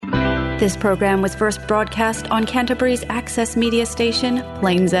This program was first broadcast on Canterbury's access media station,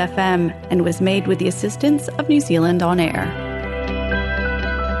 Plains FM, and was made with the assistance of New Zealand On Air.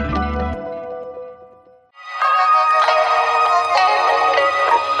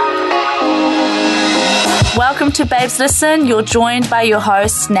 Welcome to Babes Listen. You're joined by your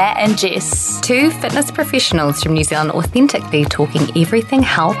hosts, Nat and Jess. Two fitness professionals from New Zealand authentically talking everything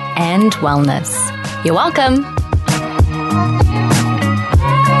health and wellness. You're welcome.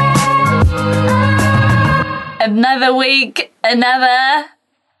 Another week, another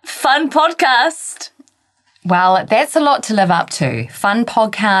fun podcast. Well, that's a lot to live up to. Fun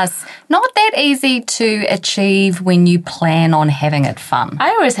podcasts, not that easy to achieve when you plan on having it fun.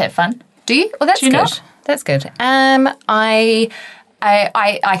 I always have fun. Do you? Well, that's Do you good. not? That's good. I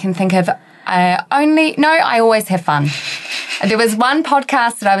can think of I always have fun. There was one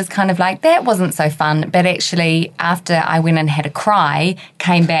podcast that I was kind of like, that wasn't so fun, but actually after I went and had a cry,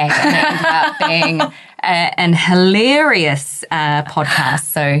 came back and it ended up being an hilarious podcast.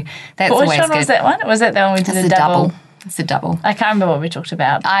 So that's always good. Which one was that one? Was that the one we did It's a double? It's a double. I can't remember what we talked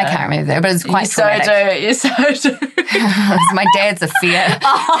about. I can't remember that, but it's quite traumatic. You so do. My dad's a fear.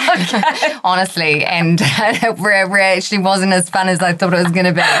 Oh, okay. Honestly, and it actually wasn't as fun as I thought it was going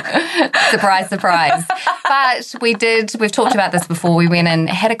to be. Surprise, surprise. But we've talked about this before. We went and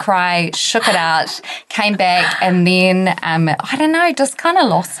had a cry, shook it out, came back, and then, I don't know, just kind of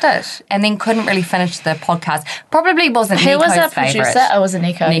lost it. And then couldn't really finish the podcast. Probably wasn't Nico's Who was our favourite. producer? Oh, was it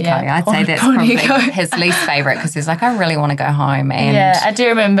Nico? Nico, yeah. I'd say that's probably his least favourite because he's like, I really want to go home. And yeah, I do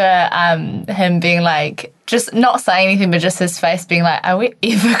remember him being like, just not saying anything, but just his face being like, are we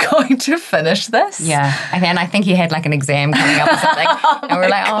ever going to finish this? yeah, and I think he had like an exam coming up or something. And we're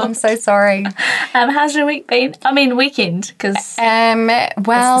like, I'm so sorry. How's your week been? I mean, weekend, because it's the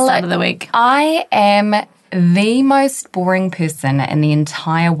well, start of the week. I am the most boring person in the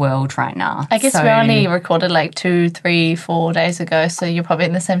entire world right now. I guess we only recorded like 2, 3, 4 days ago, so you're probably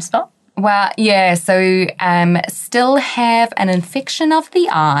in the same spot. Well, yeah, so still have an infection of the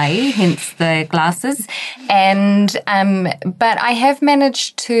eye, hence the glasses, and but I have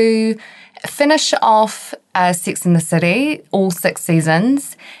managed to finish off Sex and the City, all 6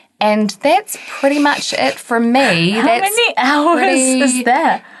 seasons, and that's pretty much it from me. How many hours is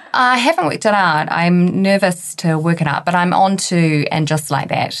that? I haven't worked it out. I'm nervous to work it out, but I'm on to And Just Like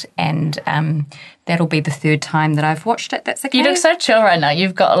That, and that'll be the 3rd time that I've watched it. That's okay. You look so chill right now.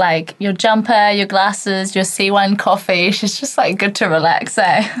 You've got like your jumper, your glasses, your C1 coffee. She's just like good to relax,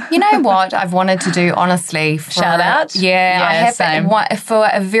 eh? You know what I've wanted to do, honestly? Shout out? Yeah, I have. same. For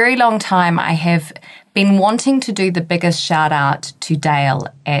a very long time, I have been wanting to do the biggest shout out to Dale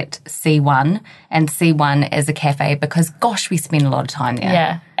at C1, and C1 is a cafe because, gosh, we spend a lot of time there.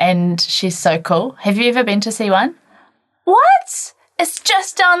 Yeah, and she's so cool. Have you ever been to C1? What? It's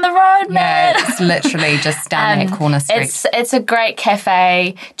just down the road, man. Yeah, it's literally just down that corner street. It's a great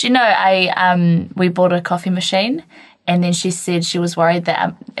cafe. Do you know, we bought a coffee machine, and then she said she was worried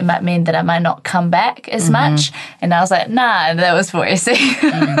that it might mean that I might not come back as much. And I was like, nah, that was for you, see.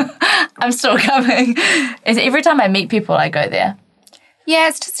 I'm still coming. And every time I meet people, I go there. Yeah,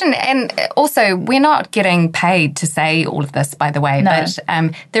 it's just and also we're not getting paid to say all of this, by the way, No.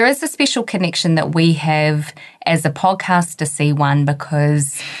 but there is a special connection that we have as a podcast to C1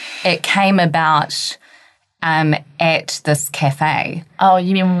 because it came about at this cafe. Oh,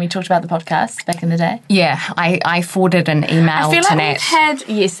 you mean when we talked about the podcast back in the day? Yeah, I forwarded an email I feel to like Nat. we've had,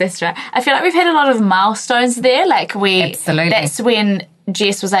 yes, that's right. I feel like we've had a lot of milestones there. Like Absolutely. That's when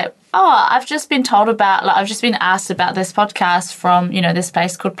Jess was like, oh, I've just been asked about this podcast from, this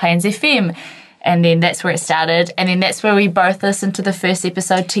place called Plains FM. And then that's where it started. And then that's where we both listened to the first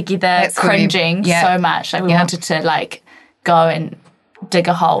episode together, cringing so much. Like we wanted to like go and dig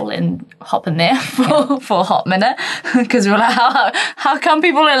a hole and hop in there for a hot minute because we were like, how come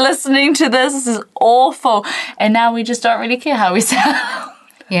people are listening to this? This is awful. And now we just don't really care how we sound.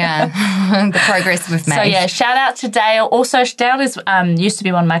 Yeah, the progress we've made. So yeah, shout out to Dale. Also, Dale is used to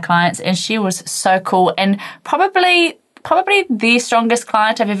be one of my clients, and she was so cool and probably the strongest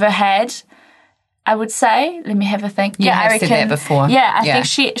client I've ever had. I would say. Let me have a think. You have said that before. Yeah, I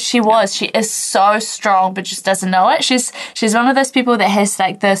think she was. She is so strong, but just doesn't know it. She's one of those people that has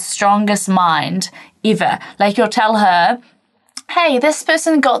like the strongest mind ever. Like you'll tell her, hey, this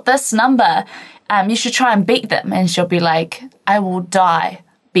person got this number. You should try and beat them. And she'll be like, I will die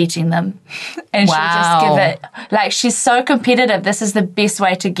beating them. And she'll just give it, like she's so competitive. This is the best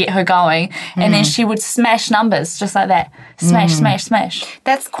way to get her going. And then she would smash numbers just like that. Smash, smash, smash.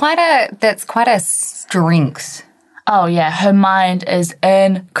 That's quite a strength. Oh yeah, her mind is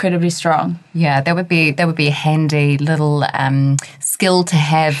incredibly strong. Yeah, that would be a handy little skill to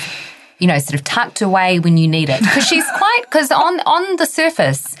have sort of tucked away when you need it. Because on the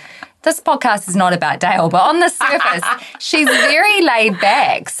surface, this podcast is not about Dale, but on the surface, she's very laid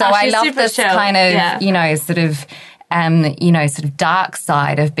back. So I love this chill. kind of, sort of dark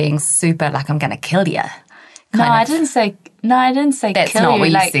side of being super like, I'm going to kill you. I didn't say That's kill not you. what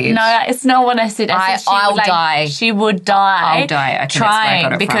you like, said. No, it's not what I said. I said I'll die. She would die. I'll die. Okay, trying that's where I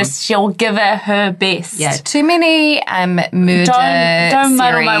got it because from. she'll give it her best. Yeah, too many murder Don't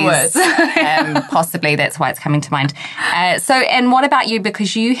muddle my words. Possibly that's why it's coming to mind. And what about you?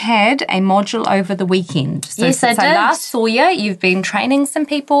 Because you had a module over the weekend. So Yes, I since I did. last saw you, you've been training some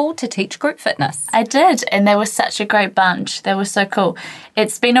people to teach group fitness. I did, and they were such a great bunch. They were so cool.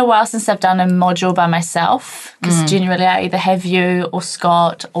 It's been a while since I've done a module by myself, because generally I either have you or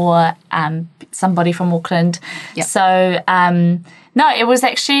Scott or somebody from Auckland. Yep. So, no, it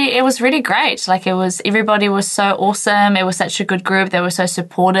was really great. Like everybody was so awesome. It was such a good group. They were so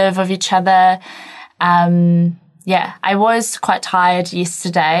supportive of each other. Yeah, I was quite tired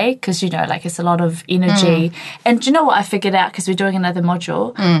yesterday because, it's a lot of energy. And do you know what I figured out? Because we're doing another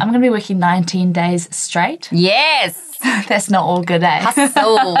module. I'm going to be working 19 days straight. Yes. That's not all good, eh?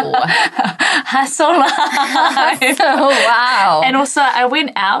 Hustle. Hustle life. Oh, wow. And also, I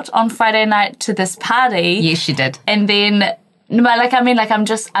went out on Friday night to this party. Yes, you did. And then,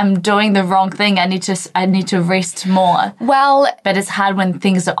 I'm doing the wrong thing. I need to rest more. Well, But it's hard when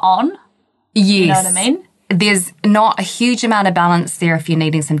things are on. yes. You know what I mean? There's not a huge amount of balance there if you're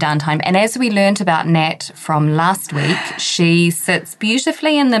needing some downtime. And as we learnt about Nat from last week, she sits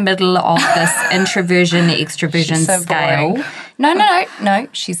beautifully in the middle of this introversion, extroversion She's so scale. boring. No,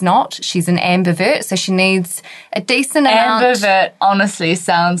 she's not. She's an ambivert, so she needs a decent amount. Ambivert honestly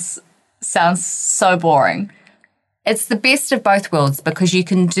sounds so boring. It's the best of both worlds because you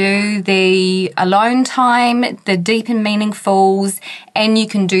can do the alone time, the deep and meaningfuls, and you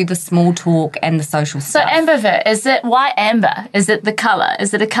can do the small talk and the social So stuff. ambivert, why amber? Is it the colour?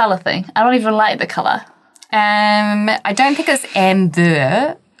 Is it a colour thing? I don't even like the colour. I don't think it's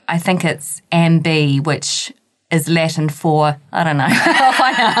amber. I think it's ambi, which is Latin for, I don't know.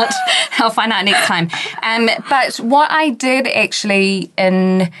 I'll find out next time. But what I did actually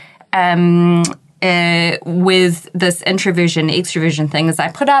with this introversion, extroversion thing is I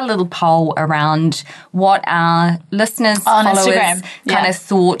put out a little poll around what our listeners, On followers Instagram. kind of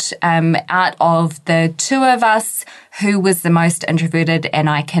thought out of the two of us, who was the most introverted, and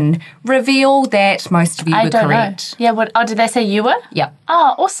I can reveal that most of you I were don't correct. know. Yeah, what? Oh, did they say you were? Yeah.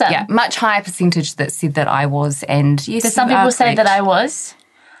 Oh, awesome. Yeah, much higher percentage that said that I was, and yes, Did some you are people say correct. that I was?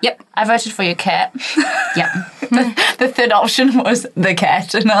 Yep, I voted for your cat. yep. The third option was the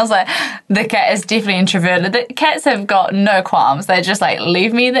cat. And I was like, the cat is definitely introverted. The cats have got no qualms. They're just like,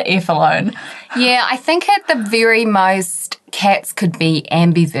 leave me the F alone. Yeah, I think at the very most, cats could be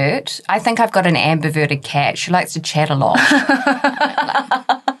ambivert. I think I've got an ambiverted cat. She likes to chat a lot.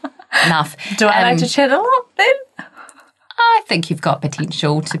 Enough. Do I like to chat a lot then? I think you've got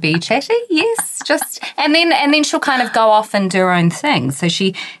potential to be chatty, yes. And then she'll kind of go off and do her own thing. So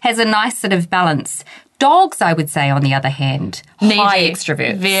she has a nice sort of balance. Dogs, I would say, on the other hand, high Needy.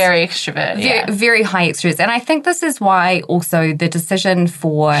 extroverts. Very extrovert. Yeah. Very high extroverts. And I think this is why also the decision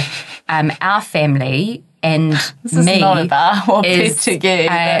for our family and This is me not about what is, pet to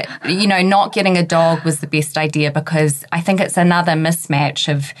get. not getting a dog was the best idea because I think it's another mismatch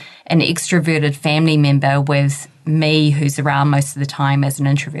of an extroverted family member with me who's around most of the time as an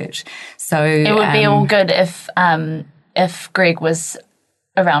introvert. So It would be all good if Greg was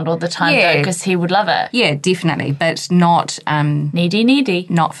around all the time, Yeah. though, because he would love it. Yeah, definitely, but not Needy.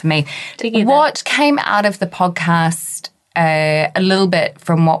 not for me. Together. What came out of the podcast a little bit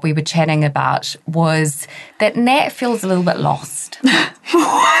from what we were chatting about was that Nat feels a little bit lost.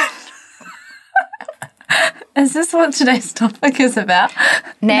 Is this what today's topic is about?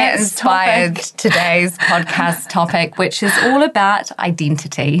 Nat Nat's inspired topic. today's podcast topic, which is all about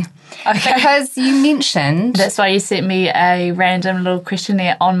identity. Okay. Because you mentioned... That's why you sent me a random little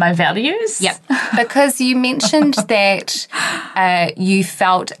questionnaire on my values. Yep. Because you mentioned that you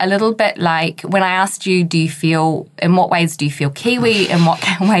felt a little bit like when I asked you, in what ways do you feel Kiwi? In what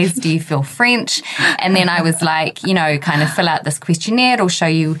ways do you feel French? And then I was like, kind of fill out this questionnaire. It'll show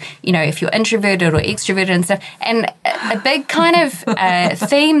you, if you're introverted or extroverted and stuff. And a big kind of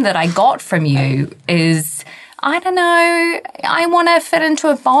theme that I got from you is... I don't know, I want to fit into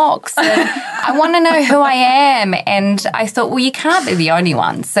a box and I want to know who I am. And I thought, well, you can't be the only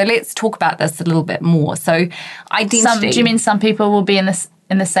one. So let's talk about this a little bit more. So identity. Do you mean some people will be in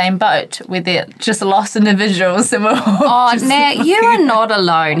the same boat where they're just lost individuals and we're all Oh, Nat, you are not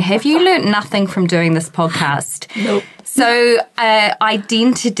alone. Have you learnt nothing from doing this podcast? Nope. So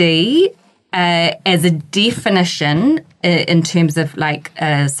identity, as a definition, in terms of like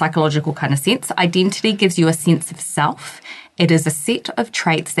a psychological kind of sense, identity gives you a sense of self. It is a set of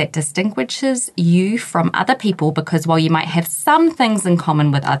traits that distinguishes you from other people because while you might have some things in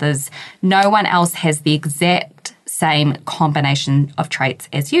common with others, no one else has the exact same combination of traits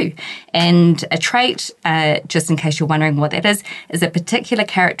as you. And a trait, just in case you're wondering what that is a particular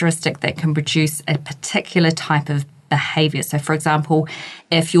characteristic that can produce a particular type of behavior. So, for example,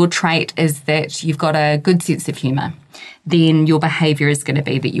 if your trait is that you've got a good sense of humor, then your behavior is going to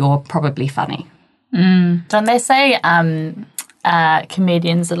be that you're probably funny. Don't they say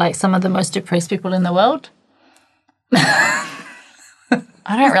comedians are like some of the most depressed people in the world?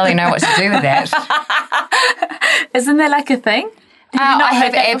 I don't really know what to do with that. Isn't there like a thing? I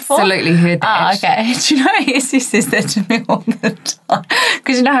have absolutely heard that. Oh, okay. Do you know Essie says that to me all the time?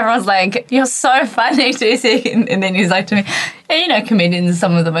 Because, you know, everyone's like, you're so funny to Essie. And then he's like to me, yeah, you know, comedians are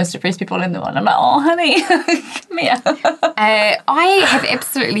some of the most depressed people in the world. I'm like, oh, honey, come here. I have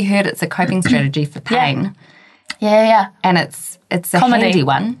absolutely heard it's a coping strategy for pain. Yeah. And it's a comedy. handy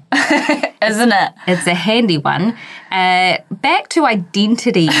one. Isn't it? It's a handy one. Back to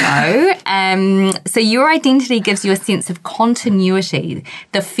identity, though. So your identity gives you a sense of continuity,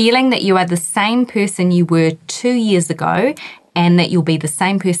 the feeling that you are the same person you were 2 years ago and that you'll be the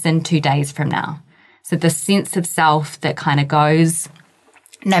same person 2 days from now. So the sense of self that kind of goes,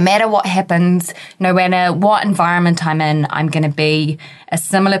 no matter what happens, no matter what environment I'm in, I'm going to be a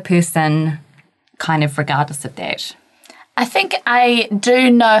similar person kind of regardless of that. I think I do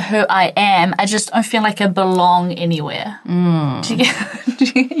know who I am. I just don't feel like I belong anywhere. You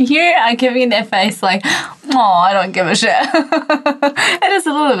are giving that face like, oh, I don't give a shit. It is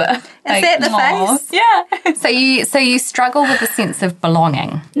a little bit. Is that the face? Yeah. So you struggle with the sense of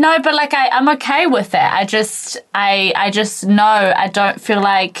belonging. No, but like I'm okay with that. I just know I don't feel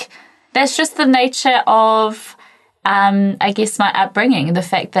like that's just the nature of I guess my upbringing, the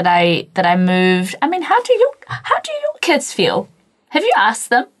fact that I moved. I mean, how do your kids feel? Have you asked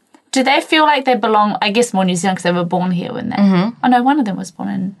them? Do they feel like they belong? I guess more New Zealand because they were born here, weren't they? Mm-hmm. Oh no, one of them was born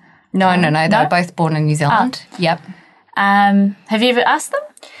in. No. They were both born in New Zealand. Oh. Yep. Have you ever asked them?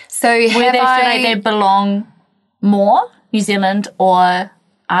 So where they feel like they belong more, New Zealand or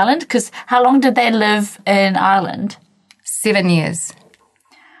Ireland? Because how long did they live in Ireland? 7 years.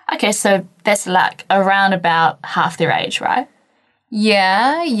 Okay, so that's like around about half their age, right?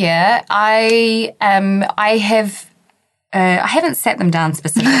 Yeah. I haven't sat them down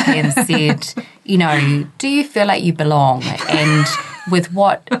specifically and said, you know, do you feel like you belong? And with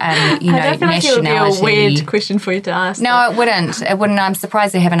what, I don't feel nationality? like it would be a weird question for you to ask. No, it wouldn't. I'm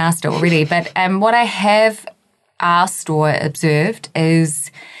surprised they haven't asked it already. But what I have asked or observed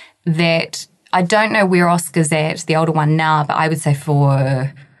is that I don't know where Oscar's at, the older one now, but I would say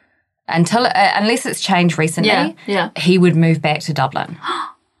unless it's changed recently, he would move back to Dublin.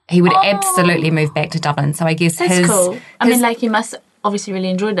 He would absolutely move back to Dublin. So I guess that's cool. I mean, like, you must obviously really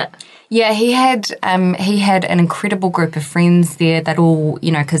enjoyed it. Yeah, he had an incredible group of friends there that all,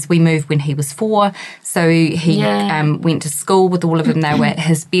 you know, because we moved when he was 4. So he went to school with all of them. They were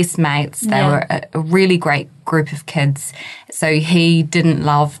his best mates. They were a really great group of kids. So he didn't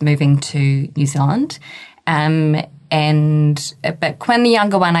love moving to New Zealand. But Quinn, the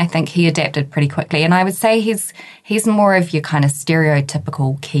younger one, I think he adapted pretty quickly. And I would say he's more of your kind of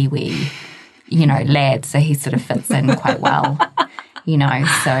stereotypical Kiwi, you know, lad. So he sort of fits in quite well, you know,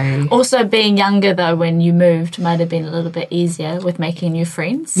 so. Also being younger, though, when you moved might have been a little bit easier with making new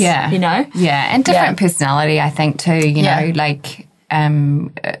friends. Yeah. You know? Yeah. And different personality, I think, too, you know, like.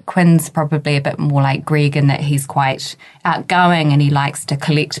 Quinn's probably a bit more like Greg in that he's quite outgoing and he likes to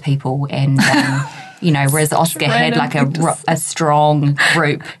collect people and, you know, whereas Oscar had like a strong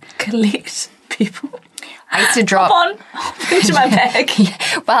group. Collect people. I used to drop into my bag.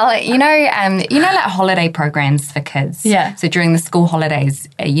 Well, you know, like holiday programs for kids. Yeah. So during the school holidays,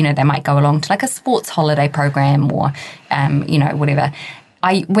 you know, they might go along to like a sports holiday program or, you know, whatever.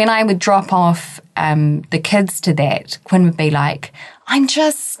 When I would drop off the kids to that, Quinn would be like, I'm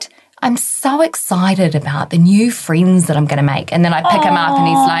so excited about the new friends that I'm going to make. And then I pick him up and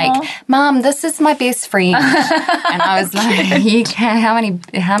he's like, Mom, this is my best friend. And I was like, how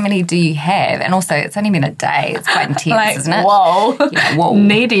many do you have? And also, it's only been a day. It's quite intense, like, isn't it? Whoa. Yeah, whoa.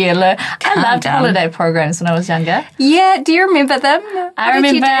 Needy alert. I loved holiday programs when I was younger. Yeah. Do you remember them? I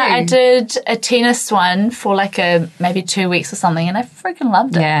remember I did a tennis one for like maybe 2 weeks or something, and I freaking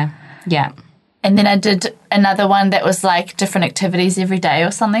loved it. Yeah. And then I did another one that was like different activities every day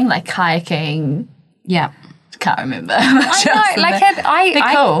or something, like kayaking. Yeah. can't remember.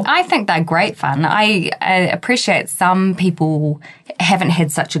 I cool. I think they're great fun. I appreciate some people haven't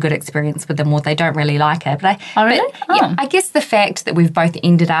had such a good experience with them or they don't really like it. But I guess the fact that we've both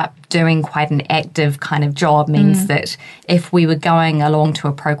ended up doing quite an active kind of job means that if we were going along to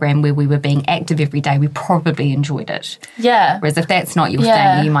a program where we were being active every day, we probably enjoyed it. Yeah. Whereas if that's not your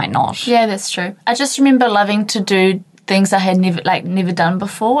thing, you might not. Yeah, that's true. I just remember loving to do things I had never done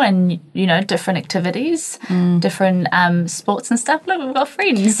before, and different activities, different sports and stuff. Look, we've got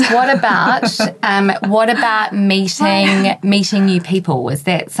friends. What about meeting new people? Is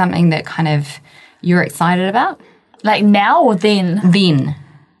that something that kind of you're excited about? Like now or then? Then.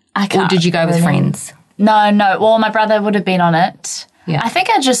 I can't. Or did you go with friends? No. Well, my brother would have been on it. Yeah. I think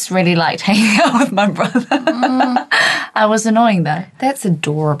I just really liked hanging out with my brother. I was annoying though. That's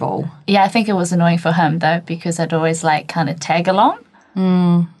adorable. Yeah, I think it was annoying for him though, because I'd always kind of tag along.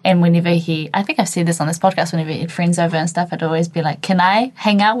 And whenever I think I've said this on this podcast, whenever he had friends over and stuff, I'd always be like, can I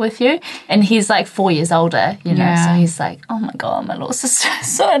hang out with you? And he's 4 years older, so he's like, oh my God, my little sister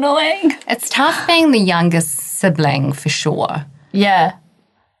is so annoying. It's tough being the youngest sibling for sure. Yeah.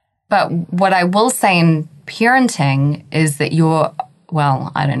 But what I will say in parenting is that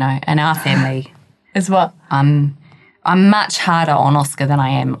I don't know, in our family. Is what? I'm much harder on Oscar than I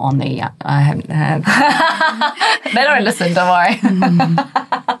am on the... They don't listen, don't worry.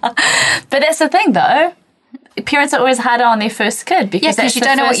 But that's the thing, though. Parents are always harder on their first kid because you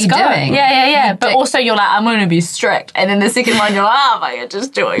don't know what you're doing. Yeah. But also you're like, I'm going to be strict. And then the second one, you're like, oh, I can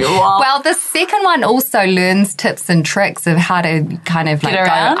just do what you want. Well, the second one also learns tips and tricks of how to kind of go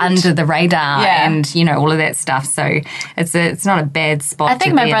under the radar and, all of that stuff. So it's not a bad spot. I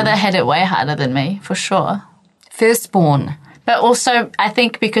think my brother had it way harder than me, for sure. Firstborn. But also, I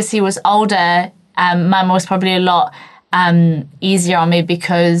think because he was older, Mum was probably a lot easier on me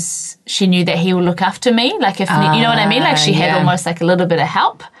because she knew that he would look after me. If you know what I mean? She had almost a little bit of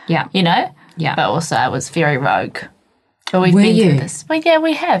help. Yeah. Yeah. But also I was very rogue. But we've been through this. Well, yeah,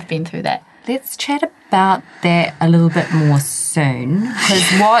 we have been through that. Let's chat about that a little bit more soon.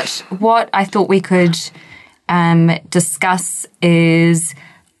 Because what I thought we could discuss is,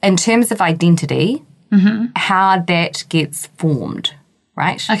 in terms of identity, how that gets formed,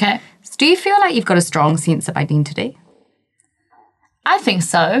 right? Okay. So do you feel like you've got a strong sense of identity? I think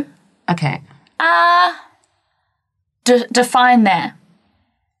so. Okay. Define that.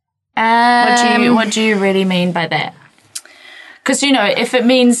 What do you really mean by that? Because, if it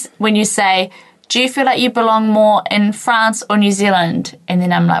means when you say, do you feel like you belong more in France or New Zealand? And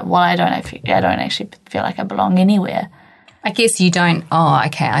then I'm like, well, I don't actually feel like I belong anywhere. I guess you don't,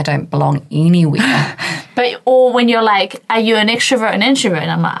 I don't belong anywhere. Or when you're like, are you an extrovert or an introvert?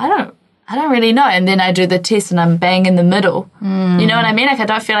 And I'm like, I don't really know. And then I do the test and I'm bang in the middle. You know what I mean? I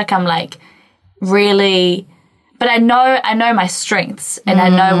don't feel like I'm really, but I know my strengths and I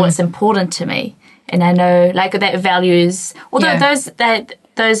know what's important to me. And I know that values, although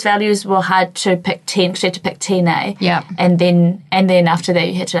those values were hard to pick 10, because you had to pick 10A. Yeah. And then after that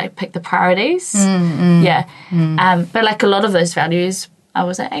you had to pick the priorities. Yeah. But a lot of those values, I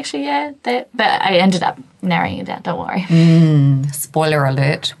was like, actually, but I ended up narrowing it down, don't worry. Spoiler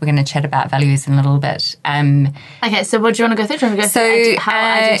alert, we're going to chat about values in a little bit. Okay, so what do you want to go through? Do you want to go through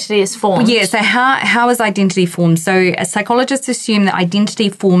how identity is formed? Yeah, so how is identity formed? So psychologists assume that identity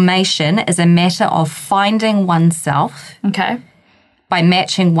formation is a matter of finding oneself. Okay. By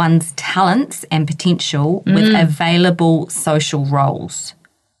matching one's talents and potential with available social roles.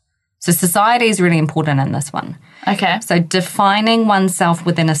 So society is really important in this one. Okay. So defining oneself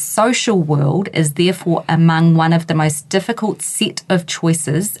within a social world is therefore among one of the most difficult set of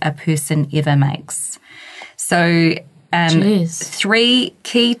choices a person ever makes. So 3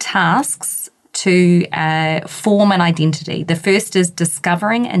 key tasks to form an identity. The first is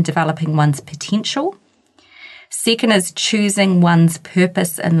discovering and developing one's potential. Second is choosing one's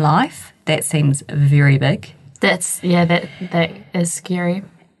purpose in life. That seems very big. That is scary.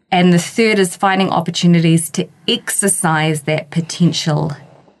 And the third is finding opportunities to exercise that potential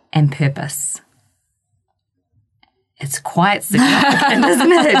and purpose. It's quite significant,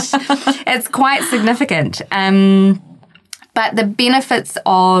 isn't it? It's quite significant. But the benefits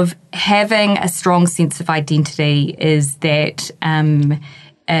of having a strong sense of identity is that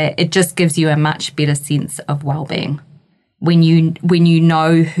it just gives you a much better sense of well-being when you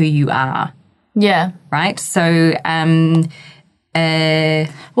know who you are. Yeah. Right? So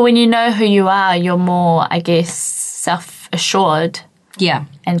well, when you know who you are, you're more, I guess, self-assured. Yeah.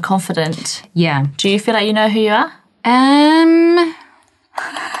 And confident. Yeah. Do you feel like you know who you are? I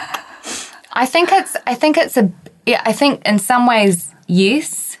think in some ways,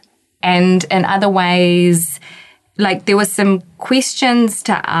 yes. And in other ways, like there were some questions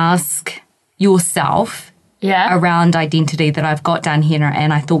to ask yourself around identity that I've got down here,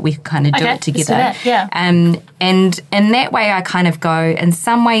 and I thought we could kind of do it together. Let's do that, And in that way, I kind of go, in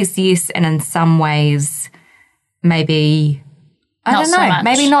some ways, yes, and in some ways, maybe, I don't know,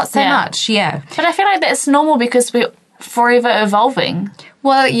 maybe not so much, But I feel like that's normal because we're forever evolving.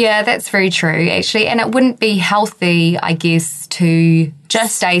 Well, yeah, that's very true, actually. And it wouldn't be healthy, I guess, to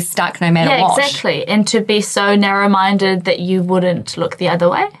just stay stuck no matter what. Yeah, exactly. And to be so narrow-minded that you wouldn't look the other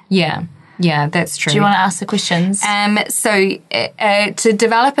way. Yeah. Yeah, that's true. Do you want to ask the questions? So to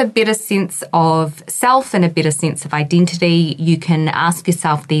develop a better sense of self and a better sense of identity, you can ask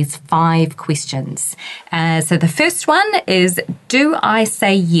yourself these 5 questions. So the first one is, do I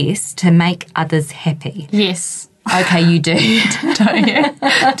say yes to make others happy? Yes. Okay, you do. Don't you?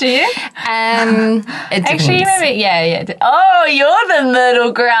 Do you? It Actually, depends. maybe, yeah. Oh, you're the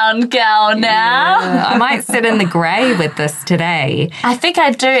middle ground gal now. I might sit in the grey with this today. I think I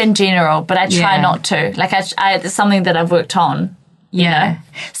do in general, but I try Yeah. not to. Like, it's something that I've worked on. Yeah.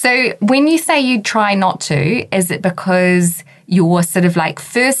 So when you say you try not to, is it because your sort of like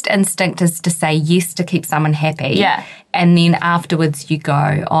first instinct is to say yes to keep someone happy? Yeah. And then afterwards you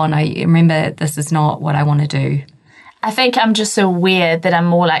go, oh no, remember this is not what I want to do. I think I'm just aware that I'm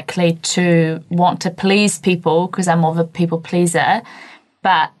more likely to want to please people because I'm more of a people pleaser.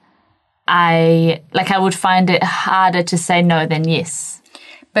 But I would find it harder to say no than yes.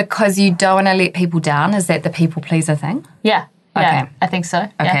 Because you don't want to let people down? Is that the people pleaser thing? Yeah. Yeah, Okay. I think so.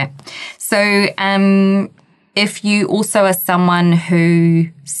 Okay. So if you also are someone who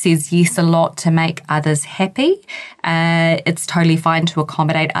says yes a lot to make others happy, it's totally fine to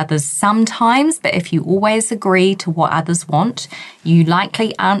accommodate others sometimes, but if you always agree to what others want, you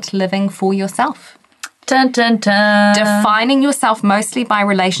likely aren't living for yourself. Dun, dun, dun. Defining yourself mostly by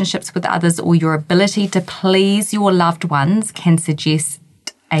relationships with others or your ability to please your loved ones can suggest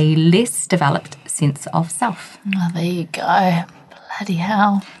a less developed sense of self. Oh, there you go. Bloody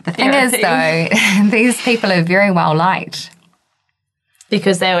hell. The thing is, though, these people are very well liked.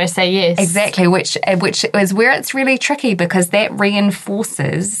 Because they always say yes. Exactly, which is where it's really tricky because that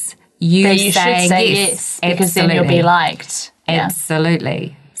reinforces you, That you saying should say yes because then you'll be liked. Yeah.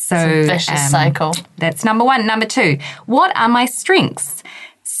 Absolutely. So It's a vicious cycle. That's number 1. Number 2, what are my strengths?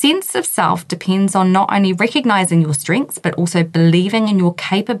 Sense of self depends on not only recognizing your strengths, but also believing in your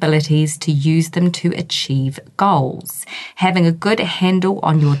capabilities to use them to achieve goals. Having a good handle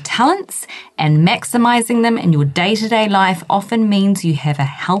on your talents and maximizing them in your day-to-day life often means you have a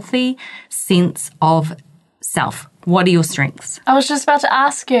healthy sense of self. What are your strengths? I was just about to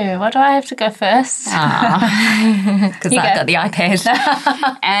ask you, why do I have to go first? Because I've got the iPad.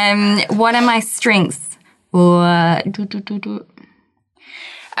 What are my strengths?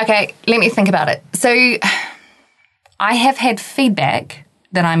 Okay, let me think about it. So I have had feedback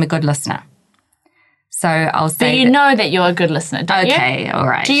that I'm a good listener. So I'll say But you know that you're a good listener, don't you? Okay, all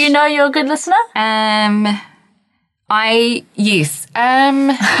right. Do you know you're a good listener? Yes.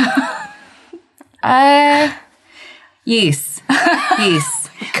 Yes. Yes.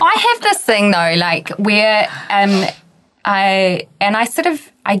 I have this thing though, like where I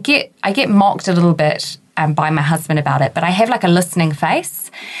get mocked a little bit by my husband about it, but I have like a listening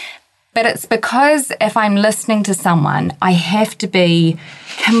face. But it's because if I'm listening to someone, I have to be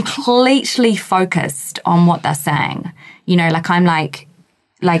completely focused on what they're saying. You know, like I'm like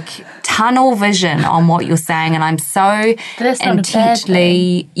tunnel vision on what you're saying, and I'm so that's not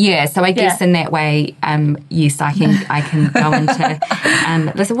intently, so I guess in that way, yes, I can go into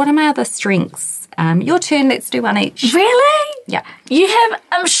listen, what are my other strengths? Your turn, let's do one each. Really? Yeah. You have,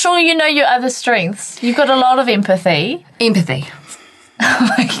 I'm sure you know your other strengths. You've got a lot of empathy. Empathy. Oh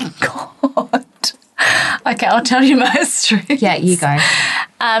my God. Okay, I'll tell you my strengths. Yeah, you go.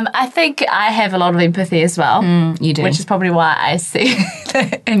 I think I have a lot of empathy as well. You do. Which is probably why I see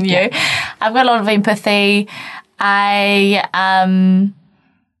it in you. I've got a lot of empathy. I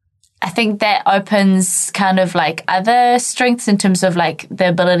think that opens kind of like other strengths in terms of like the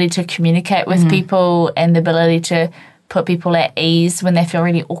ability to communicate with people and the ability to put people at ease when they feel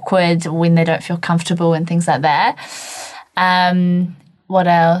really awkward or when they don't feel comfortable and things like that. What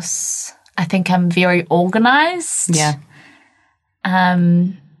else? I think I'm very organized. Yeah.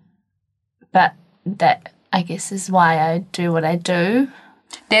 But that, I guess, is why I do what I do.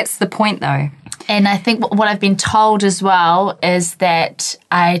 That's the point, though. And I think what I've been told as well is that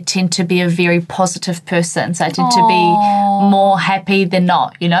I tend to be a very positive person. So I tend to be more happy than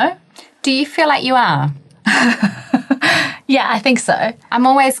not, you know? Do you feel like you are? Yeah, I think so. I'm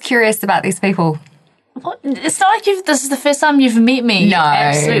always curious about these people. It's not like this is the first time you've met me. No.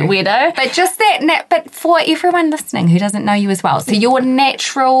 Absolute weirdo. But just but for everyone listening who doesn't know you as well, so your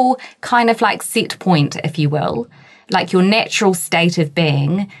natural kind of like set point, if you will, like your natural state of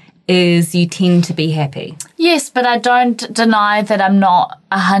being is you tend to be happy. Yes, but I don't deny that I'm not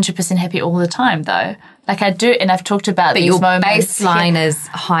 100% happy all the time, though. Like I do, and I've talked about these moments. But your baseline is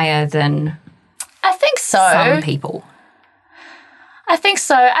higher than I think so. some people. I think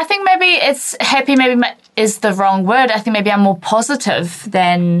so. I think maybe it's happy, maybe is the wrong word. I think maybe I'm more positive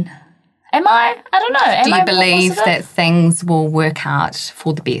than... Am I? I don't know. Do you believe that things will work out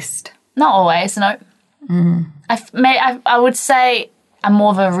for the best? Not always, no. I would say I'm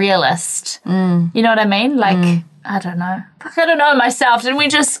more of a realist. You know what I mean? Like, I don't know. I don't know myself. Didn't we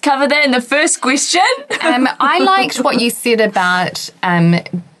just cover that in the first question? I liked what you said about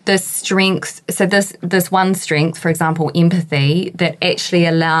the strength. So this one strength, for example, empathy, that actually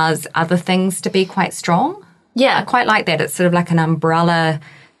allows other things to be quite strong. Yeah. I quite like that. It's sort of like an umbrella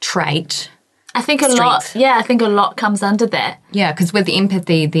trait. I think a lot comes under that. Yeah, because with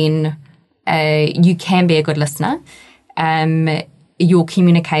empathy, then you can be a good listener. Your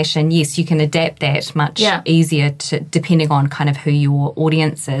communication, yes, you can adapt that much easier to depending on kind of who your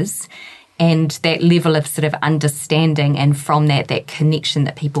audience is, and that level of sort of understanding, and from that connection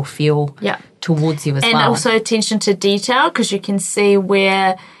that people feel towards you as well. And also attention to detail, because you can see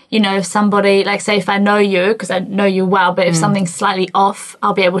where, you know, if somebody, like say if I know you, because I know you well, but if something's slightly off,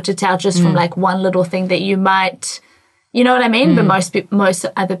 I'll be able to tell just from like one little thing that you might, you know what I mean? But most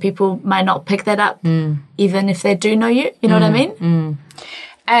other people might not pick that up, even if they do know you. You know what I mean?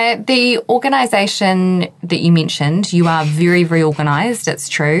 The organisation that you mentioned, you are very, very organised. It's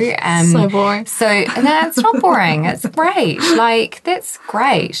true. So boring. So no, it's not boring. It's great. Like that's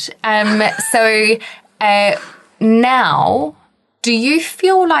great. Now, do you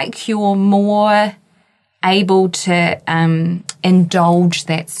feel like you're more able to indulge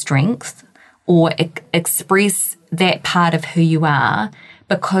that strength or express that part of who you are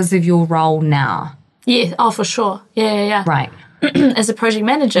because of your role now? Yeah. Oh, for sure. Yeah. Right. As a project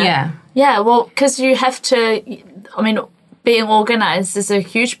manager. Yeah. Yeah, well, because you have to, I mean, being organised is a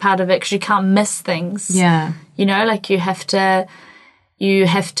huge part of it because you can't miss things. Yeah. You know, like you have to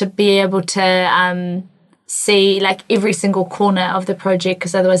be able to see like every single corner of the project,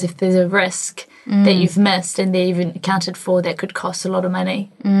 because otherwise if there's a risk that you've missed and they're even accounted for, that could cost a lot of money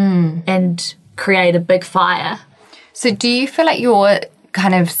and create a big fire. So do you feel like your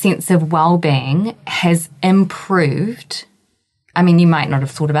kind of sense of well-being has improved? I mean, you might not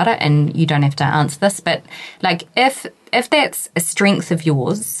have thought about it and you don't have to answer this, but like if that's a strength of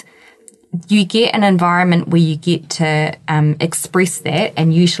yours, you get an environment where you get to express that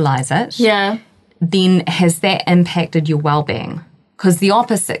and utilise it. Yeah. Then has that impacted your well-being? Because the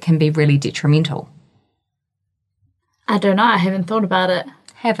opposite can be really detrimental. I don't know. I haven't thought about it.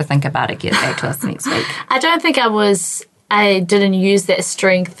 Have a think about it. Get back to us next week. I don't think I didn't use that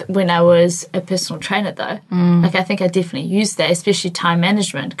strength when I was a personal trainer, though. Like, I think I definitely used that, especially time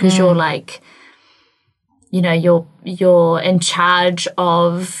management, because you're like, you know, you're in charge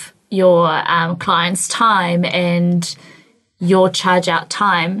of your client's time and your charge out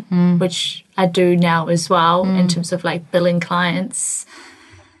time, which I do now as well in terms of like billing clients.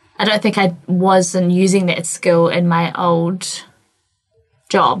 I don't think I wasn't using that skill in my old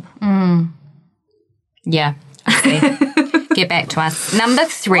job. Yeah, I see. Get back to us. Number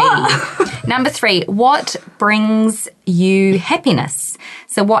three, what brings you happiness?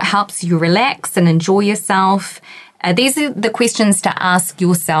 So what helps you relax and enjoy yourself? These are the questions to ask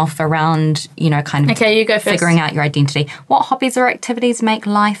yourself around, you know, kind of you go first. Figuring out your identity. What hobbies or activities make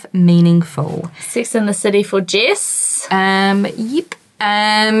life meaningful? Sex and the City for Jess. Yep.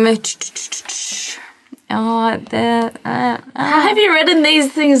 How have you written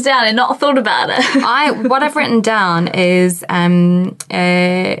these things down and not thought about it? What I've written down is Nat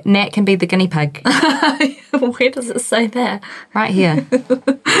can be the guinea pig. Where does it say that? Right here.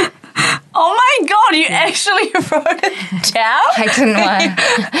 Oh my God, you actually wrote it down? I didn't want.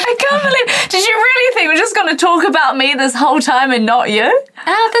 I can't believe. Did you really think we're just going to talk about me this whole time and not you?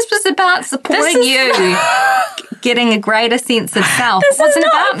 This was about supporting you. Getting a greater sense of self. This wasn't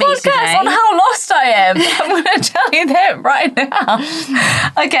is not about a me podcast today. on how lost I am. I'm going to tell you that right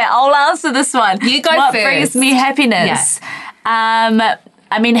now. Okay, I'll answer this one. You go what first. What brings me happiness? Yeah.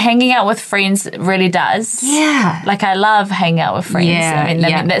 I mean, hanging out with friends really does. Yeah. Like, I love hanging out with friends. Yeah, I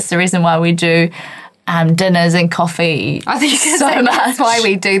mean, that's the reason why we do dinners and coffee. I think so much. that's why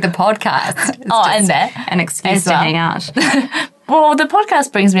we do the podcast. It's and that. an excuse to hang out. Well, the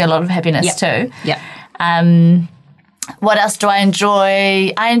podcast brings me a lot of happiness too. Yeah. What else do I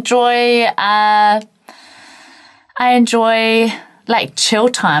enjoy? I enjoy I enjoy like chill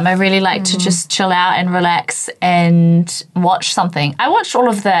time. I really like to just chill out and relax and watch something. I watched all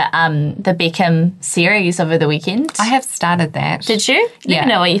of the Beckham series over the weekend. I have started that. Did you? Let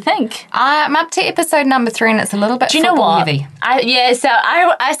me know what you think. I'm up to episode number 3 and it's a little bit Do you know football what? heavy. So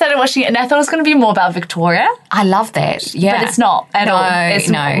I started watching it and I thought it was going to be more about Victoria. I love that. Yeah. But it's not at all. It's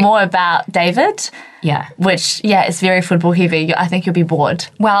more about David. Yeah. Which, it's very football heavy. I think you'll be bored.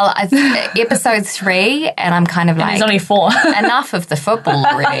 Well, it's episode 3 and I'm kind of like... There's only 4. enough of the football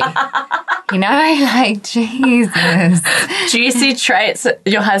already. You know, like, Jesus. Do you see traits,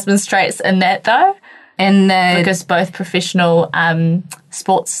 your husband's traits in that though? Because both professional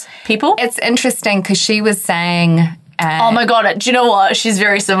sports people? It's interesting because she was saying... oh my God, do you know what? She's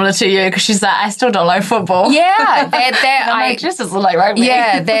very similar to you because she's like, I still don't like football. Yeah. I just doesn't like rugby.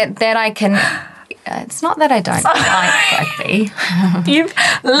 Yeah, that I can... it's not that I don't like rugby. You've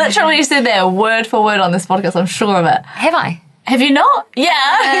literally said that word for word on this podcast, I'm sure of it. Have I? Have you not?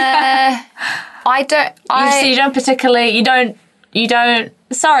 Yeah. I don't... So you don't particularly... You don't...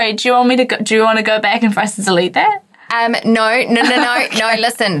 Sorry, do you want to go back and for us to delete that? No,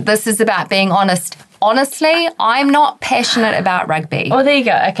 listen, this is about being honest. Honestly, I'm not passionate about rugby. Oh, there you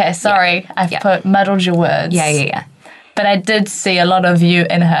go. Okay, sorry. I've muddled your words. Yeah. But I did see a lot of you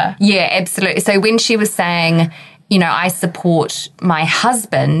in her. Yeah, absolutely. So when she was saying, you know, I support my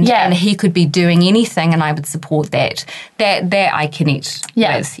husband and he could be doing anything and I would support that I connect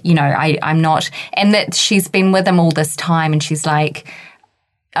with. You know, I'm not... And that she's been with him all this time and she's like...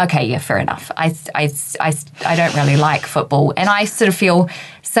 Okay, yeah, fair enough. I don't really like football, and I sort of feel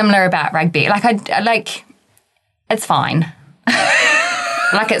similar about rugby. It's fine.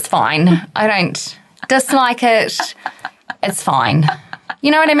 It's fine. I don't dislike it. It's fine.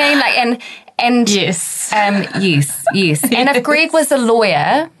 You know what I mean? Yes. Yes. And if Greg was a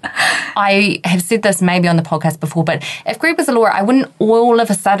lawyer, I have said this maybe on the podcast before, but if Greg was a lawyer, I wouldn't all of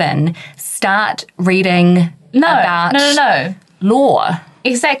a sudden start reading about law.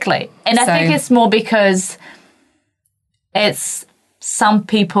 Exactly. And I think it's more because it's some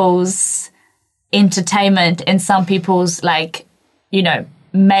people's entertainment and some people's,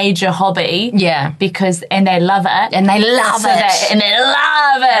 major hobby. Yeah. And they love it. And they love it. And they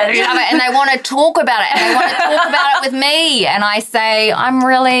love it. And they want to talk about it. And they want to talk about it with me. And I say, I'm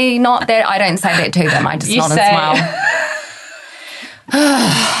really not that. I don't say that to them. I just nod and smile.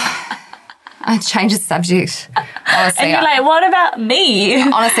 I change the subject. Honestly, and you're like, what about me?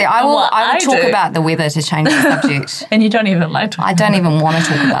 Honestly, I will talk about the weather to change the subject. And you don't even like to. I don't even want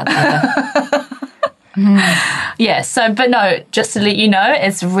to talk about the weather. Yeah, but no, just to let you know,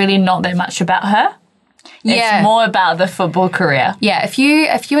 it's really not that much about her. Yeah. It's more about the football career. Yeah, if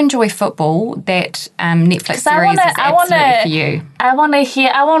you enjoy football, that Netflix series is absolutely for you. I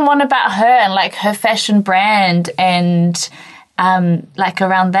want one about her and her fashion brand and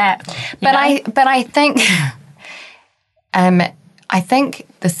around that. But I think I think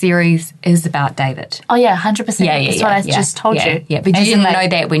the series is about David. Oh yeah, 100%. That's what I just told you. Yeah, but you didn't know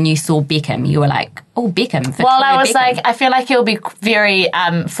that when you saw Beckham. You were like, oh, Beckham. Victoria well, I was Beckham. I feel like it will be very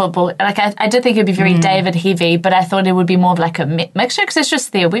football. I did think it would be very David heavy, but I thought it would be more of a mixture because it's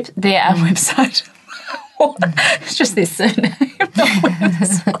just their website. It's just their surname.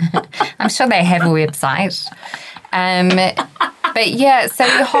 I'm sure they have a website. But yeah, so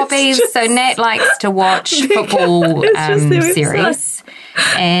your hobbies. So Nat likes to watch football series.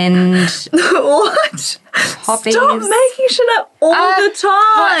 And what? Hobbies. Stop making shit up all the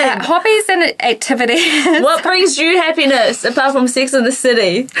time. Hobbies and activities. What brings you happiness apart from Sex in the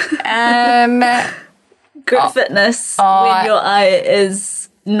City? Group fitness when your eye is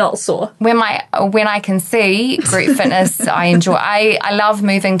not sore. When I can see group fitness, I enjoy. I love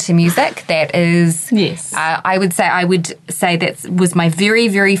moving to music. That is, yes. I would say that was my very,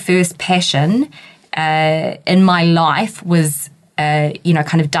 very first passion in my life was.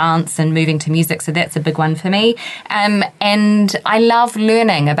 Kind of dance and moving to music. So that's a big one for me. And I love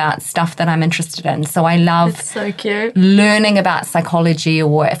learning about stuff that I'm interested in. So I love so cute. learning about psychology,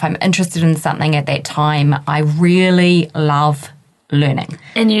 or if I'm interested in something at that time, I really love learning.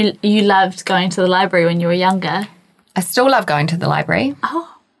 And you loved going to the library when you were younger? I still love going to the library.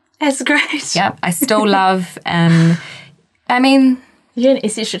 Oh, that's great. Yep. I still love, you and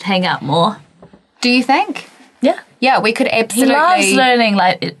Essie should hang out more. Do you think? Yeah. Yeah, we could absolutely... He loves learning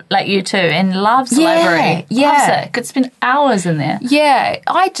like you too, and loves the library. Yeah. Loves it. Could spend hours in there. Yeah,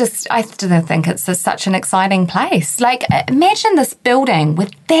 I still think it's such an exciting place. Imagine this building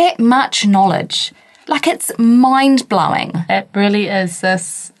with that much knowledge. Like, it's mind-blowing. It really is,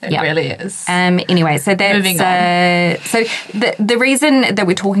 sis. It really is. Anyway, so that's Moving on. So the reason that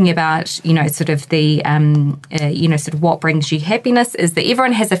we're talking about, sort of the sort of what brings you happiness is that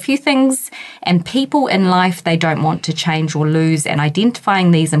everyone has a few things and people in life they don't want to change or lose, and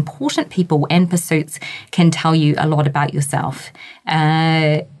identifying these important people and pursuits can tell you a lot about yourself.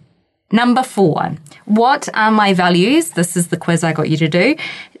 Number 4, what are my values? This is the quiz I got you to do.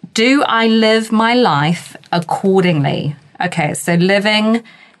 Do I live my life accordingly? Okay, so living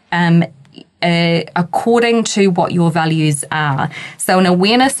according to what your values are. So an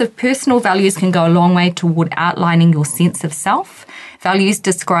awareness of personal values can go a long way toward outlining your sense of self. Values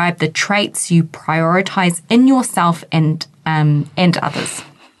describe the traits you prioritize in yourself and others.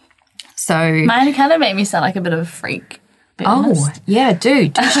 So mine kind of made me sound like a bit of a freak. Yeah,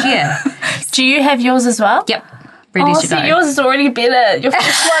 do share. Do you have yours as well? Yep. Ready to go. Yours is already better. Your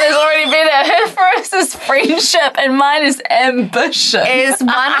first one is already better. Her first is friendship and mine is ambition. Is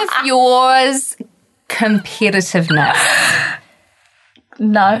one of yours competitiveness?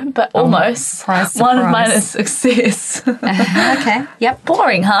 No, but almost. Surprise. One of mine is success. Okay. Yep.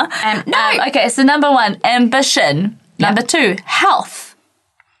 Boring, huh? No. Okay, so number 1, ambition. Yep. Number 2, health.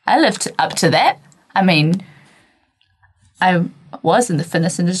 I lived up to that. I mean, I was in the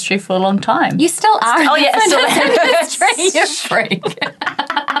fitness industry for a long time. You still are. Oh, yeah, still industry, you freak.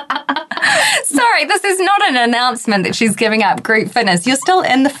 Sorry, this is not an announcement that she's giving up group fitness. You're still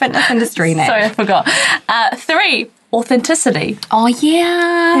in the fitness industry now. Sorry, I forgot. 3, authenticity. Oh,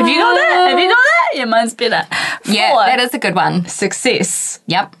 yeah. Have you got that? Yeah, mine's better. 4, Yeah, that is a good one. success.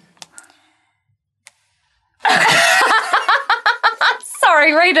 Yep.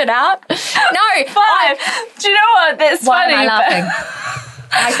 Sorry, read it out. No. 5. Do you know what? That's Why funny. am I laughing?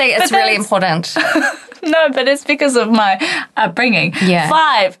 I think it's really important. No, but it's because of my upbringing. Yeah.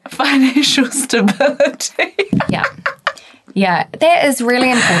 5, financial stability. Yeah. Yeah, that is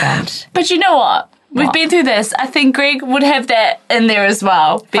really important. But you know what? We've been through this. I think Greg would have that in there as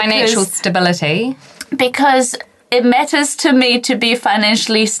well. Financial stability. Because it matters to me to be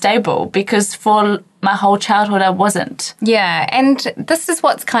financially stable, because for my whole childhood I wasn't. Yeah, and this is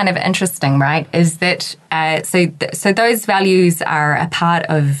what's kind of interesting, right? Is that so those values are a part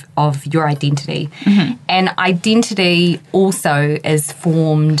of your identity, and identity also is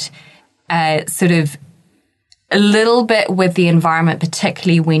formed sort of a little bit with the environment,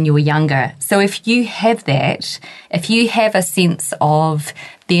 particularly when you're younger. So if you have that, if you have a sense of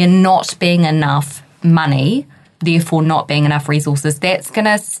there not being enough money, therefore not being enough resources, that's going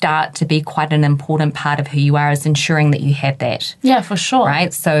to start to be quite an important part of who you are, is ensuring that you have that. Yeah, for sure.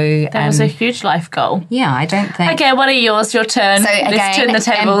 Right? So that was a huge life goal. Yeah, I don't think... Okay, what are yours? Your turn. So Let's again, turn the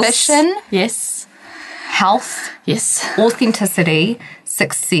tables. ambition, Yes. health, Yes. authenticity,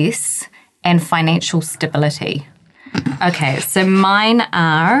 success, and financial stability. Okay, so mine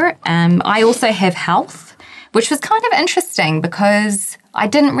are... I also have health, which was kind of interesting because I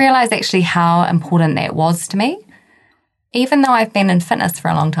didn't realise actually how important that was to me, even though I've been in fitness for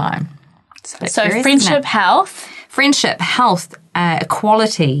a long time. So friendship, health. Friendship, health,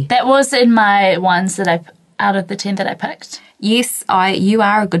 equality. That was in my ones that out of the 10 that I picked. Yes, you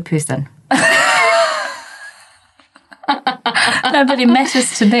are a good person. No, but it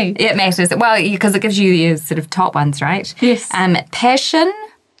matters to me. It matters. Well, because it gives you your sort of top ones, right? Yes. Passion,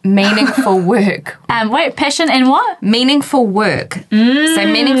 meaningful work. Wait, passion and what? Meaningful work. So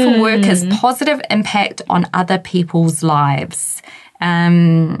meaningful work is positive impact on other people's lives.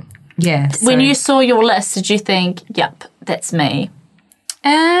 Yeah. So. When you saw your list, did you think, yep, that's me?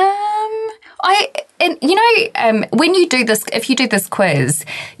 When you do this, if you do this quiz,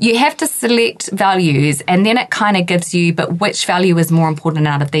 you have to select values, and then it kind of gives you, but which value is more important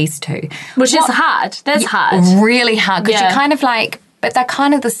out of these two? Which is hard. That's hard. Really hard, because you're kind of like, but they're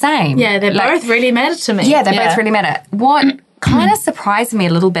kind of the same. Yeah, they both really matter to me. Yeah, they both really matter. What kind of surprised me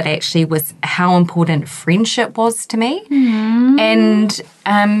a little bit actually was how important friendship was to me. And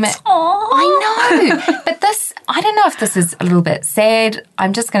I know, but this, I don't know if this is a little bit sad.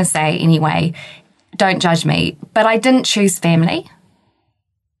 I'm just going to say anyway, don't judge me, but I didn't choose family.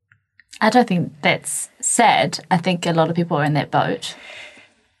 I don't think that's sad. I think a lot of people are in that boat.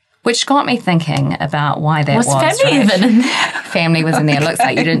 Which got me thinking about why that was. Family even in there? Family was in there. Looks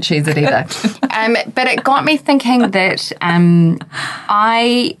like you didn't choose it either. But it got me thinking that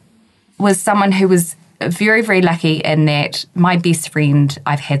I was someone who was very, very lucky in that my best friend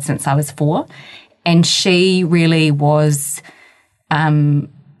I've had since I was 4. And she really was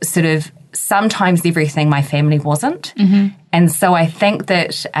sort of sometimes everything my family wasn't. And so I think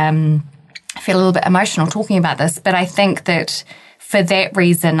that I feel a little bit emotional talking about this, but I think that for that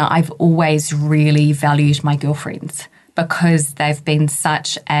reason, I've always really valued my girlfriends because they've been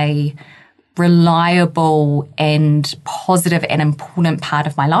such a reliable and positive and important part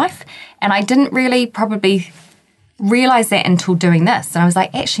of my life. And I didn't really probably realize that until doing this. And I was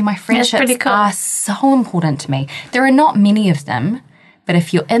like, actually, my friendships are so important to me. There are not many of them, but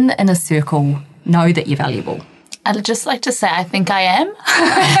if you're in the inner circle, know that you're valuable. I'd just like to say, I think I am.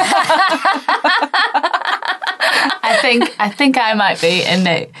 I think I might be in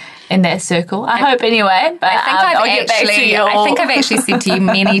that circle. I hope anyway. But I think I've actually said to you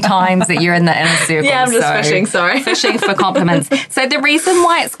many times that you're in the inner circle. Yeah, I'm just fishing. Sorry, fishing for compliments. So the reason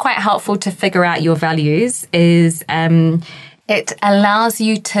why it's quite helpful to figure out your values is it allows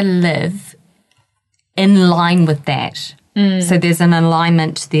you to live in line with that. So there's an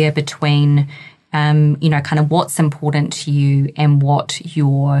alignment there between, kind of what's important to you and what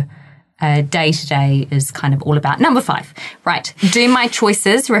your day-to-day is kind of all about. Number 5, right. Do my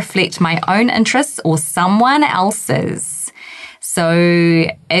choices reflect my own interests or someone else's? So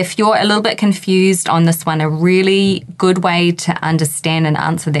if you're a little bit confused on this one, a really good way to understand and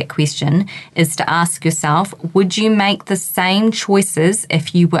answer that question is to ask yourself, would you make the same choices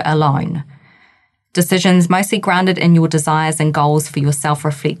if you were alone? Decisions mostly grounded in your desires and goals for yourself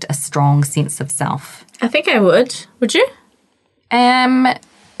reflect a strong sense of self. I think I would. Would you?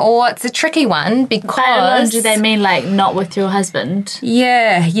 Or it's a tricky one because... By alone, do they mean like not with your husband?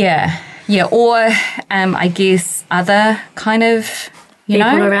 Yeah. Or I guess other kind of,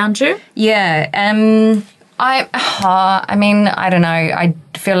 people around you? Yeah. I mean, I don't know. I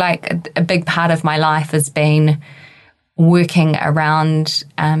feel like a big part of my life has been working around,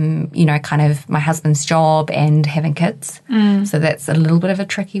 kind of my husband's job and having kids. So that's a little bit of a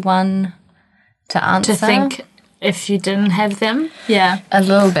tricky one to answer. To think if you didn't have them? Yeah. A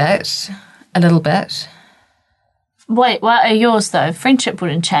little bit. Wait, what are yours though? Friendship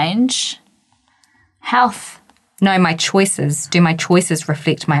wouldn't change. Health? No, my choices. Do my choices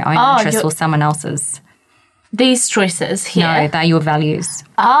reflect my own interests or someone else's? These choices here? No, they're your values.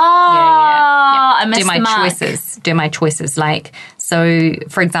 Yeah. I missed the mark. Do my choices. Like, so,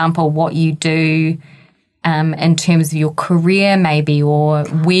 for example, what you do in terms of your career maybe, or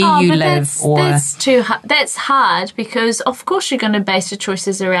where you live. That's hard because, of course, you're going to base your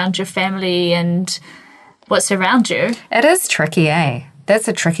choices around your family and what's around you. It is tricky, eh? That's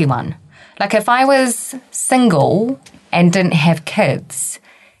a tricky one. Like, if I was single and didn't have kids,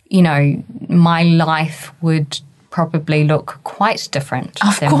 my life would probably look quite different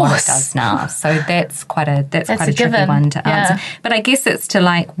than what it does now. So that's quite a tricky one to answer. But I guess it's to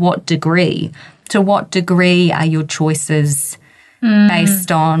like what degree? To what degree are your choices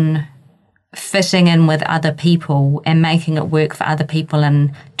based on fitting in with other people and making it work for other people,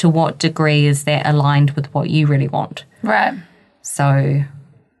 and to what degree is that aligned with what you really want? Right. So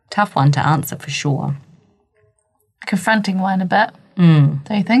tough one to answer for sure. Confronting one a bit. Don't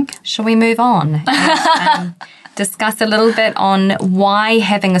you think? Shall we move on and discuss a little bit on why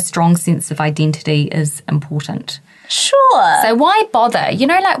having a strong sense of identity is important? Sure. So why bother?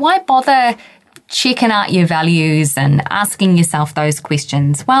 Why bother checking out your values and asking yourself those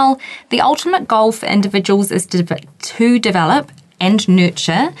questions? Well, the ultimate goal for individuals is to develop and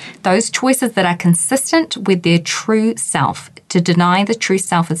nurture those choices that are consistent with their true self. To deny the true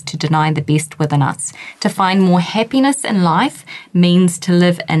self is to deny the best within us. To find more happiness in life means to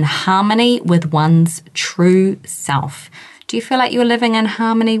live in harmony with one's true self. Do you feel like you're living in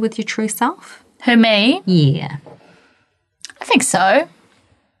harmony with your true self? Who, me? Yeah. I think so.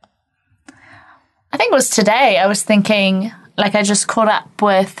 I think it was today I was thinking, like, I just caught up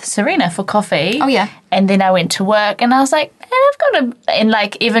with Serena for coffee. Oh, yeah. And then I went to work and I was like, man, I've got to... And,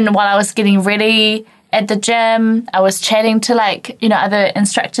 like, even while I was getting ready at the gym, I was chatting to, like, other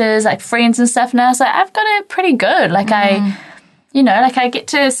instructors, like friends and stuff. And I was like, I've got it pretty good. Like, I get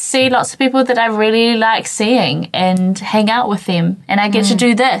to see lots of people that I really like seeing and hang out with them. And I get to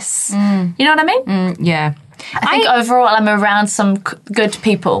do this. You know what I mean? Yeah. I think overall I'm around some good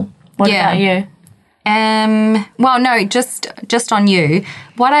people. What about you? Well, no, just on you.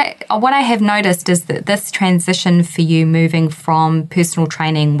 What I have noticed is that this transition for you, moving from personal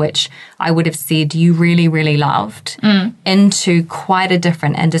training, which I would have said you really, really loved, into quite a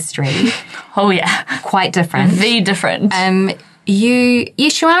different industry. Oh yeah, quite different. The different. You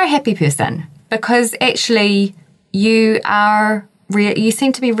are a happy person because actually you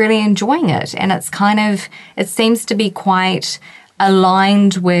seem to be really enjoying it, and it seems to be quite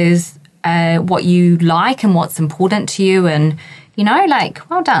aligned with what you like and what's important to you, and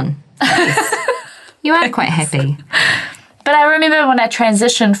well done. You are quite happy. But I remember when I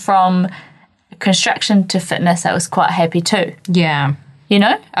transitioned from construction to fitness, I was quite happy too. Yeah. You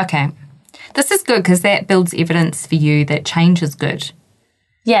know? Okay. This is good because that builds evidence for you that change is good.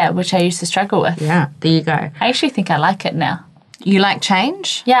 Yeah, which I used to struggle with. Yeah, there you go. I actually think I like it now. You like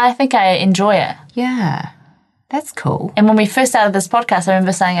change? Yeah, I think I enjoy it. Yeah. That's cool. And when we first started this podcast, I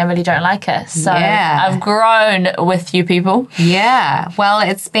remember saying I really don't like it. So Yeah. I've grown with you people. Yeah. Well,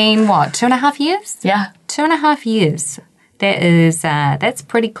 it's been, 2.5 years? Yeah. 2.5 years. That's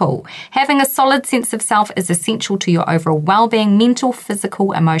pretty cool. Having a solid sense of self is essential to your overall well-being, mental,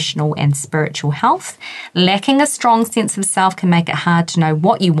 physical, emotional, and spiritual health. Lacking a strong sense of self can make it hard to know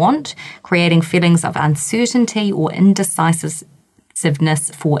what you want, creating feelings of uncertainty or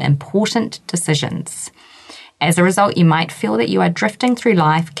indecisiveness for important decisions. As a result, you might feel that you are drifting through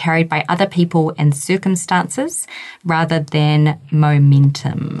life carried by other people and circumstances rather than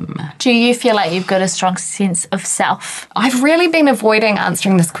momentum. Do you feel like you've got a strong sense of self? I've really been avoiding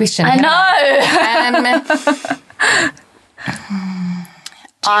answering this question. I know.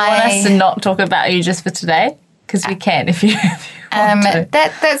 Do you want us to not talk about you just for today? Because we can if you want to.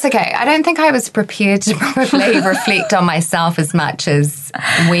 That's okay. I don't think I was prepared to probably reflect on myself as much as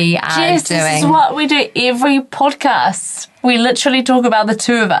we are Jess, doing. this is what we do every podcast. We literally talk about the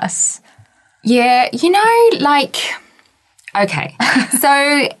two of us. Yeah, okay.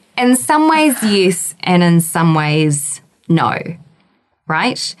 So in some ways, yes, and in some ways, no.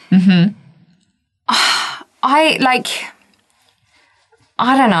 Right? Mm-hmm. I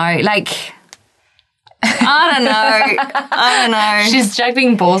don't know. She's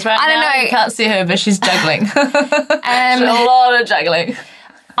juggling balls right now. I don't know. You can't see her, but she's juggling. A lot of juggling.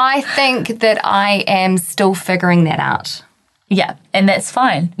 I think that I am still figuring that out. Yeah, and that's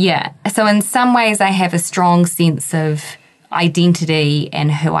fine. Yeah. So in some ways, I have a strong sense of identity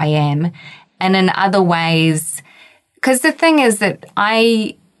and who I am. And in other ways, because the thing is that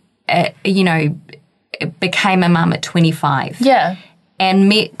I, became a mum at 25. Yeah. And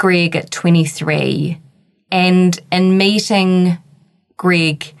met Greg at 23. And in meeting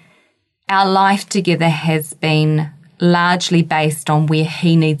Greg, our life together has been largely based on where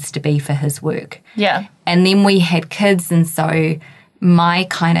he needs to be for his work. Yeah. And then we had kids, and so my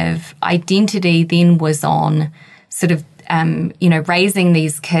kind of identity then was on sort of, raising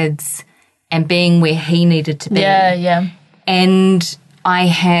these kids and being where he needed to be. Yeah, yeah. And I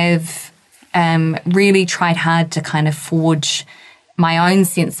have really tried hard to kind of forge my own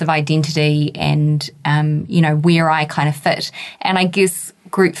sense of identity and, where I kind of fit. And I guess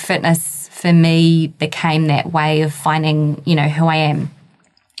group fitness for me became that way of finding, who I am.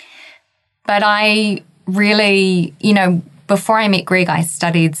 But I really, before I met Greg, I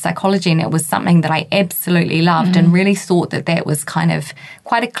studied psychology, and it was something that I absolutely loved and really thought that was kind of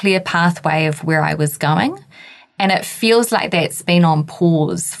quite a clear pathway of where I was going. And it feels like that's been on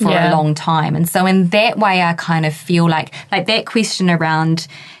pause for a long time. And so in that way, I kind of feel like that question around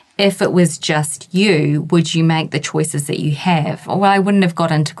if it was just you, would you make the choices that you have? Well, I wouldn't have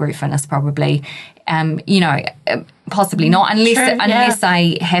got into group fitness probably, possibly not, unless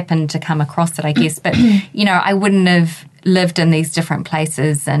I happened to come across it, I guess. But, I wouldn't have lived in these different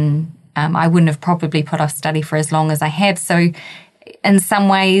places, and I wouldn't have probably put off study for as long as I have. So in some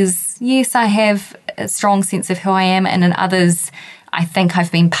ways, yes, I have a strong sense of who I am, and in others, I think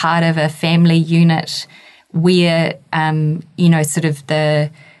I've been part of a family unit where, sort of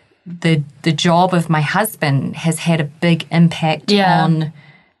the job of my husband has had a big impact on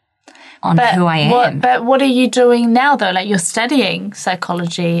who I am. But what are you doing now, though? Like, you're studying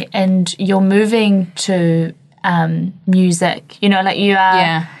psychology and you're moving to music, you are.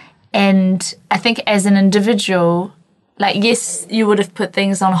 Yeah. And I think as an individual, yes, you would have put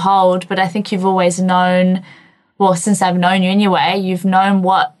things on hold, but I think you've always known, well, since I've known you anyway, you've known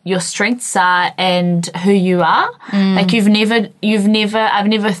what your strengths are and who you are. I've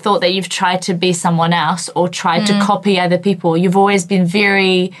never thought that you've tried to be someone else or tried to copy other people. You've always been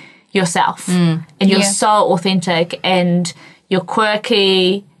very yourself, and you're so authentic, and you're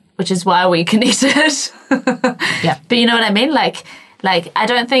quirky, which is why we connected. Yeah. But you know what I mean? Like I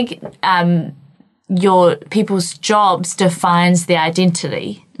don't think your people's jobs defines their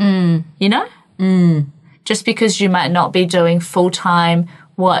identity. Just because you might not be doing full-time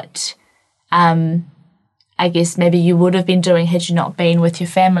what I guess maybe you would have been doing had you not been with your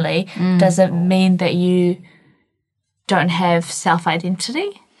family, doesn't mean that you don't have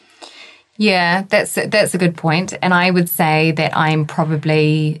self-identity. Yeah, that's a good point. And I would say that I'm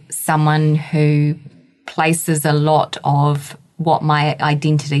probably someone who places a lot of what my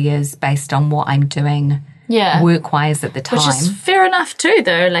identity is based on what I'm doing work-wise at the time. Which is fair enough too,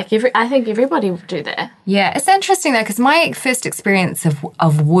 though. Like, I think everybody would do that. Yeah, it's interesting, though, because my first experience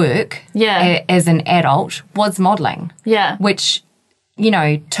of work as an adult was modelling. Yeah. Which, you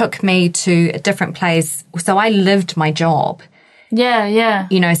know, took me to a different place. So I lived my job. Yeah, yeah.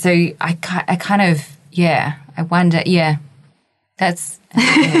 You know, so I kind of, I wonder, that's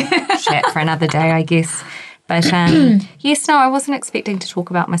chat for another day, I guess. But yes, no, I wasn't expecting to talk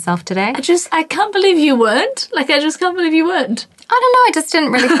about myself today. I can't believe you weren't. Like, I just can't believe you weren't. I don't know, I just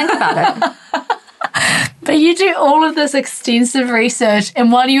didn't really think about it. But you do all of this extensive research,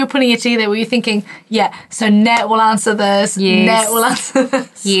 and while you were putting it together, were you thinking, so Nat will answer this, Nat will answer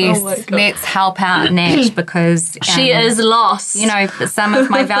this? Yes, oh let's help out Nat because... she is lost. You know, some of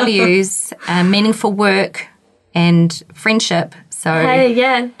my values, meaningful work and friendship. So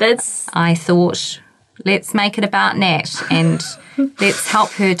I thought, let's make it about Nat and let's help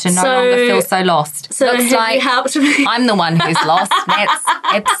her to no longer feel so lost. So looks like you helped me? I'm the one who's lost. Nat's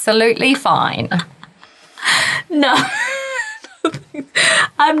absolutely fine. No.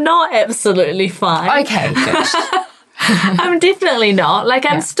 I'm not absolutely fine. Okay, good. I'm definitely not. Like,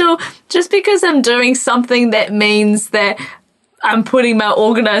 I'm still, just because I'm doing something that means that I'm putting my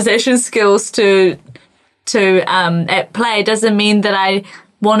organisation skills to at play doesn't mean that I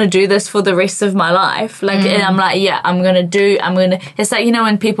want to do this for the rest of my life. Like, and I'm like, it's like, you know,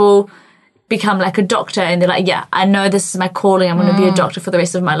 when people become like a doctor and they're like, I know this is my calling. I'm going to be a doctor for the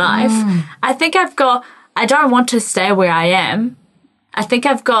rest of my life. I think I don't want to stay where I am. I think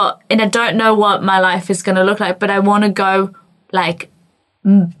and I don't know what my life is going to look like, but I want to go like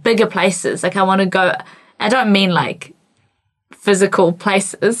bigger places. Like, I want to go, I don't mean like physical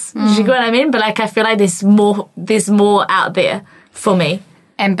places. Do you get what I mean? But like, I feel like there's more out there for me.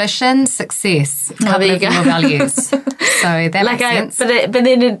 Ambition, success, couple of your values. So that makes sense. But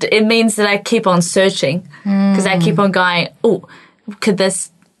then it means that I keep on searching because I keep on going, could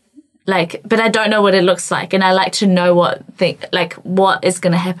this, like, but I don't know what it looks like, and I like to know what is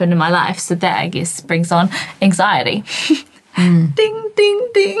going to happen in my life. So that, I guess, brings on anxiety. Ding, ding,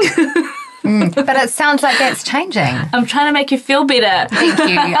 ding. But it sounds like that's changing. I'm trying to make you feel better. Thank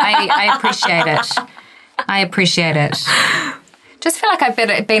you. I appreciate it. I appreciate it. Just feel like I've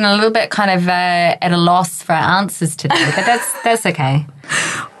been a little bit kind of at a loss for answers today, but that's okay.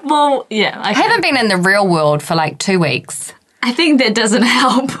 Well, yeah. I haven't been in the real world for like 2 weeks. I think that doesn't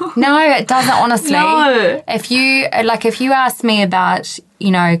help. No, it doesn't, honestly. No. If you asked me about, you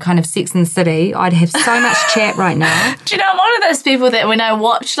know, kind of Sex and the City, I'd have so much chat right now. Do you know, I'm one of those people that when I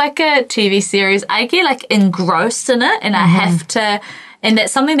watch like a TV series, I get like engrossed in it, and I have to, and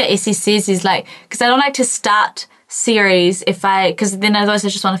that's something that Essie says is like, because I don't like to start series because then otherwise I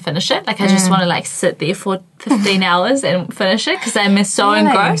just want to finish it. Like, I just want to like sit there for 15 hours and finish it because I'm so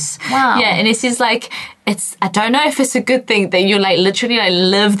engrossed. Wow. Yeah, and it's just like, I don't know if it's a good thing that you like literally like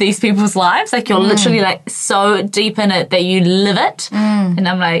live these people's lives. Like, you're literally like so deep in it that you live it. And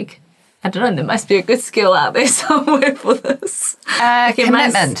I'm like, I don't know, there must be a good skill out there somewhere for this.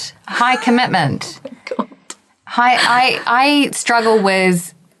 Commitment. High commitment. God. I struggle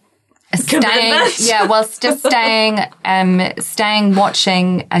with staying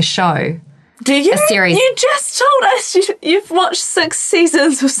watching a show. Do you? A series. You just told us you've watched 6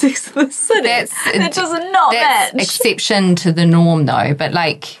 seasons of Sex and the City. That does not match. That's exception to the norm, though. But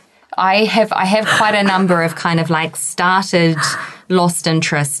like, I have quite a number of kind of like started, lost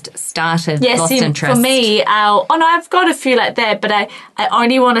interest. For me, I've got a few like that, but I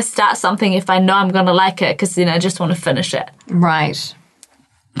only want to start something if I know I'm going to like it, because then I just want to finish it. Right.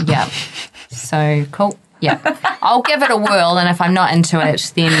 Yeah. So, cool. Yeah. I'll give it a whirl, and if I'm not into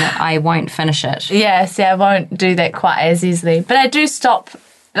it, then I won't finish it. Yeah, see, I won't do that quite as easily. But I do stop.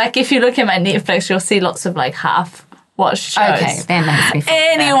 Like, if you look at my Netflix, you'll see lots of, like, half-watched shows. Okay, that makes me feel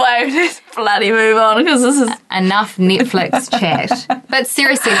Anyway, let's bloody move on, because this is... Enough Netflix chat. But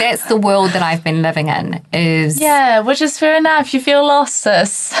seriously, that's the world that I've been living in, is... Yeah, which is fair enough. You feel lost,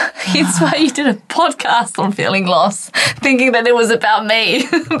 sis. That's why you did a podcast on feeling lost, thinking that it was about me.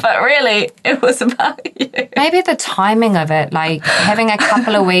 But really, it was about you. Maybe the timing of it, like having a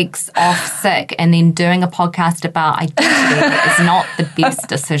couple of weeks off sick and then doing a podcast about identity is not the best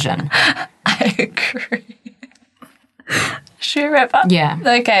decision. I agree. Should we wrap up? Yeah.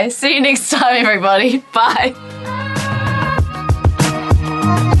 Okay, see you next time, everybody. Bye.